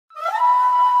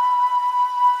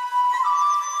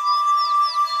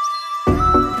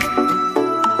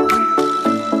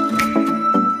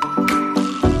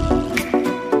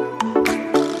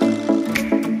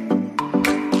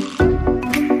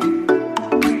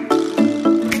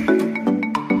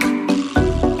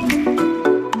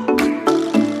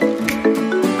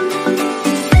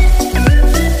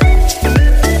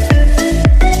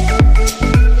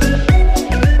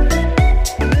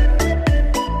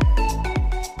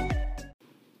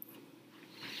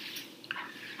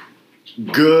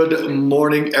Good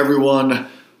morning, everyone.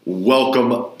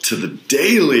 Welcome to the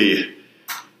daily,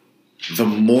 the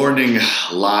morning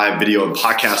live video and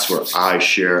podcast where I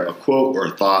share a quote or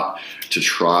a thought to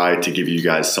try to give you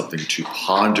guys something to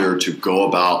ponder, to go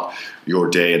about your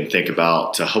day and think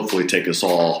about, to hopefully take us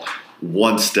all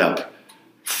one step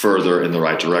further in the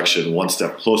right direction, one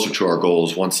step closer to our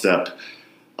goals, one step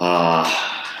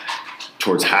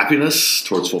towards happiness,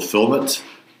 towards fulfillment,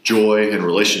 joy in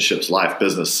relationships, life,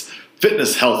 business,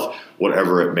 fitness, health,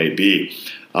 whatever it may be.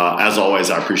 As always,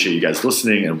 I appreciate you guys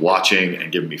listening and watching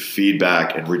and giving me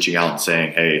feedback and reaching out and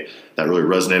saying, hey, that really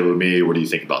resonated with me. What do you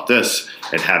think about this?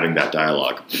 And having that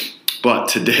dialogue. But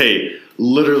today,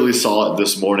 literally saw it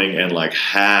this morning and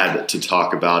had to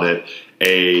talk about it.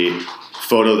 A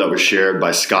photo that was shared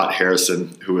by Scott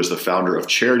Harrison, who is the founder of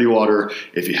Charity Water.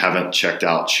 If you haven't checked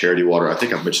out Charity Water, I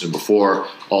think I've mentioned him before.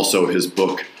 Also, his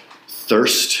book,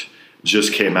 Thirst,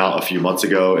 just came out a few months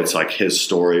ago. It's his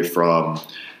story from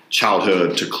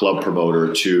childhood to club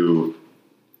promoter to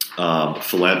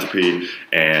philanthropy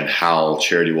and how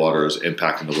Charity Water is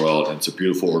impacting the world. And it's a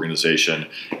beautiful organization,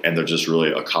 and they're just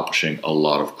really accomplishing a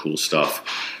lot of cool stuff.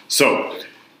 So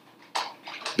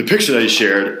the picture that he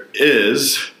shared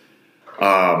is,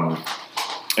 and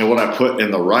what I put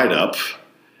in the write-up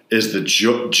is the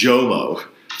JOMO.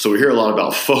 So we hear a lot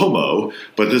about FOMO,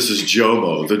 but this is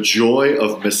JOMO, the joy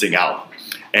of missing out.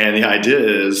 And the idea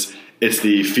is it's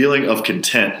the feeling of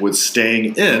content with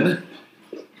staying in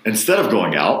instead of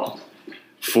going out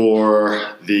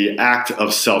for the act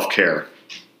of self-care.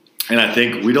 And I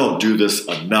think we don't do this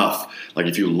enough.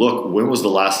 If you look, when was the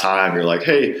last time you're like,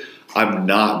 hey, I'm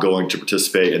not going to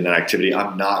participate in that activity.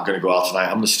 I'm not going to go out tonight.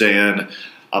 I'm going to stay in.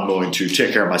 I'm going to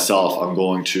take care of myself. I'm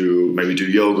going to maybe do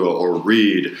yoga or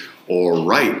read or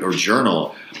write or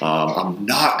journal. I'm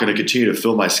not going to continue to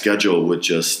fill my schedule with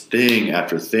just thing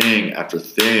after thing after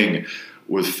thing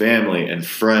with family and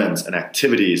friends and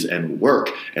activities and work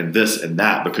and this and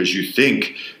that because you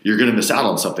think you're going to miss out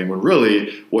on something when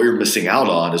really what you're missing out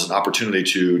on is an opportunity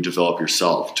to develop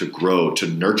yourself, to grow, to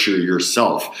nurture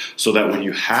yourself so that when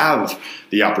you have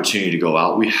the opportunity to go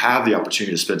out, we have the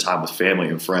opportunity to spend time with family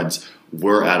and friends,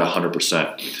 we're at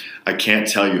 100%. I can't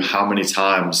tell you how many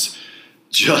times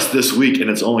just this week, and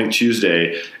it's only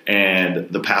Tuesday, and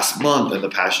the past month and the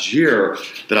past year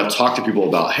that I've talked to people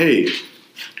about, hey,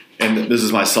 and this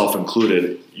is myself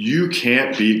included, you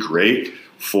can't be great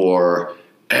for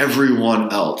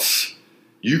everyone else.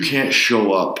 You can't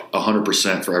show up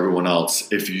 100% for everyone else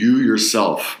if you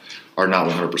yourself are not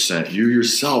 100%. You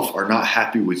yourself are not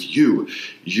happy with you.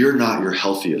 You're not your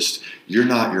healthiest. You're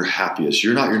not your happiest.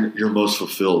 You're not your most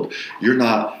fulfilled. You're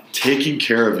not taking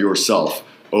care of yourself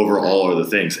over all other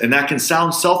things. And that can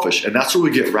sound selfish. And that's where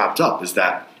we get wrapped up is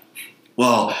that,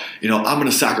 well, I'm going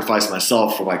to sacrifice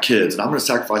myself for my kids, and I'm going to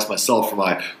sacrifice myself for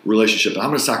my relationship, and I'm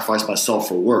going to sacrifice myself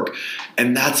for work.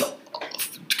 And that's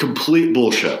complete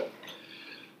bullshit.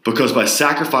 Because by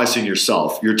sacrificing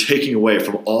yourself, you're taking away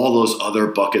from all those other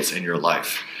buckets in your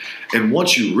life. And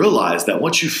once you realize that,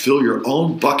 once you fill your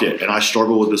own bucket, and I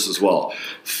struggle with this as well,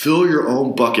 fill your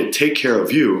own bucket, take care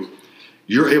of you,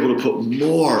 you're able to put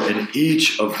more in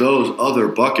each of those other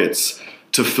buckets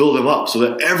to fill them up so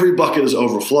that every bucket is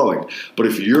overflowing. But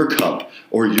if your cup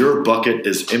or your bucket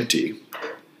is empty,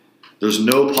 there's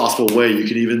no possible way you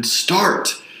can even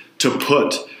start to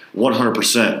put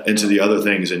 100% into the other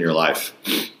things in your life.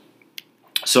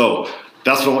 So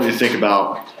that's what I want you to think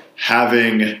about,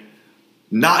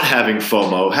 not having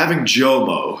FOMO, having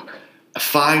JOMO.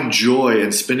 Find joy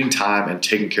in spending time and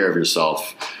taking care of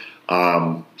yourself.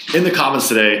 In the comments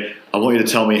today, I want you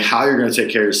to tell me how you're going to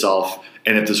take care of yourself,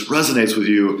 and if this resonates with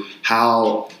you,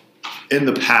 how in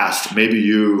the past maybe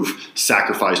you've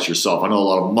sacrificed yourself. I know a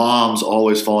lot of moms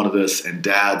always fall into this, and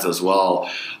dads as well.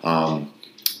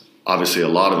 Obviously, a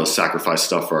lot of us sacrifice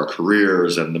stuff for our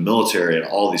careers and the military and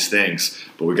all these things,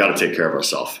 but we got to take care of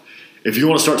ourselves. If you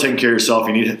want to start taking care of yourself,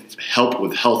 you need help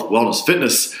with health, wellness,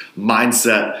 fitness,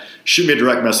 mindset, shoot me a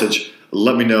direct message.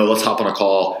 Let me know. Let's hop on a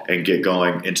call and get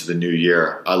going into the new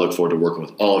year. I look forward to working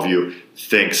with all of you.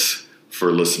 Thanks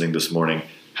for listening this morning.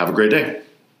 Have a great day.